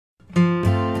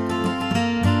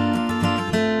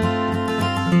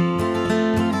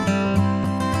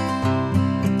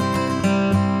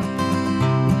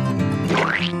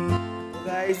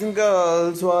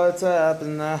peoples, what's up?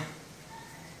 And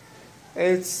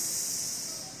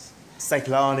it's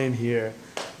Cyclone in here.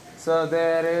 So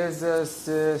there is a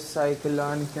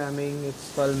cyclone coming.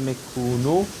 It's called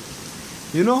Mekunu.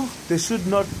 You know, they should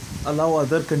not allow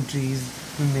other countries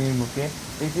to name. Okay,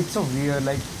 it's so weird.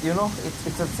 Like, you know,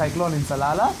 it's a cyclone in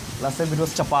Salala. Last time it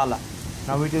was Chapala.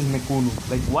 Now it is Mekunu.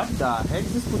 Like, what the heck?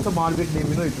 Just put some Arabic name.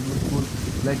 You know, it would look cool.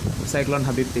 Like Cyclone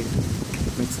Habib thing.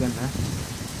 Mexican, huh?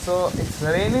 So it's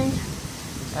raining,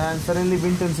 and suddenly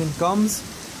wind tension comes,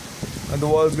 and the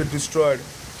walls get destroyed.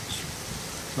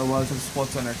 The walls have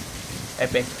spots on it.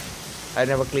 Epic. I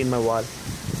never clean my wall.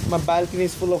 My balcony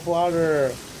is full of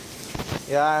water.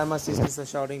 Yeah, my sisters are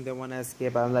shouting they want to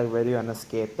escape. I'm like, where do you want to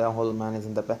escape? The whole man is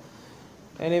in the back.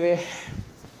 Anyway,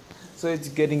 so it's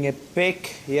getting epic.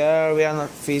 Here we are not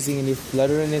facing any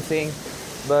flood or anything,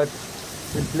 but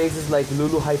in places like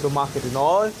Lulu Hypermarket and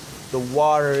all, the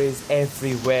water is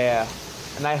everywhere.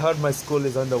 And I heard my school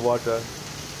is underwater.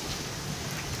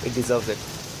 It deserves it.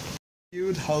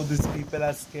 Dude, how these people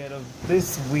are scared of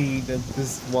this wind and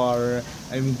this water.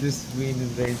 I mean, this wind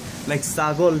and rain. Like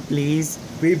Sagol, please.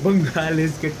 We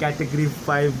Bengalis get category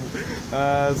 5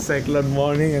 cyclone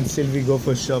warning and still we go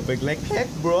for shopping. Like, heck,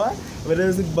 bro. When I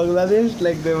was in Bangladesh,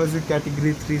 like there was a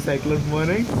category 3 cyclone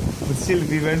warning. But still,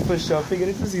 we went for shopping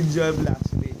and it was enjoyable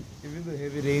actually. Even though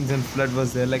heavy rains and flood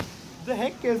was there. Like, who the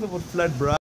heck cares about flood,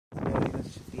 bro? We are in a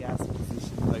shitty ass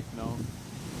position right now.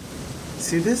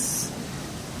 See this?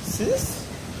 See this?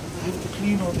 I have to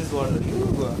clean all this water.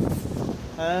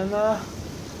 And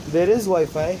there is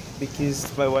Wi-Fi because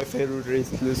my Wi-Fi router is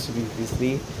close to me,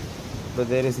 obviously, but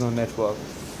there is no network.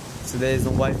 So there is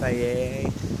no Wi-Fi.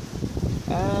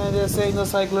 And they're saying the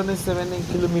cyclone is 17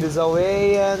 kilometers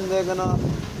away, and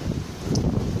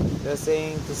they're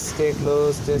saying to stay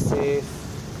close, stay safe.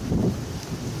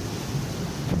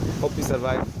 Hope you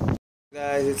survive.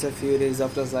 Guys, it's a few days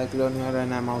after cyclone here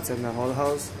and I'm outside my whole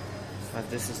house. But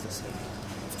this is the same.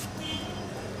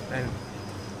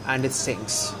 And it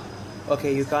stinks.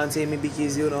 Okay, you can't see me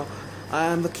because, you know, I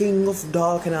am the king of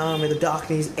dark and I'm in the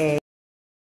darkness.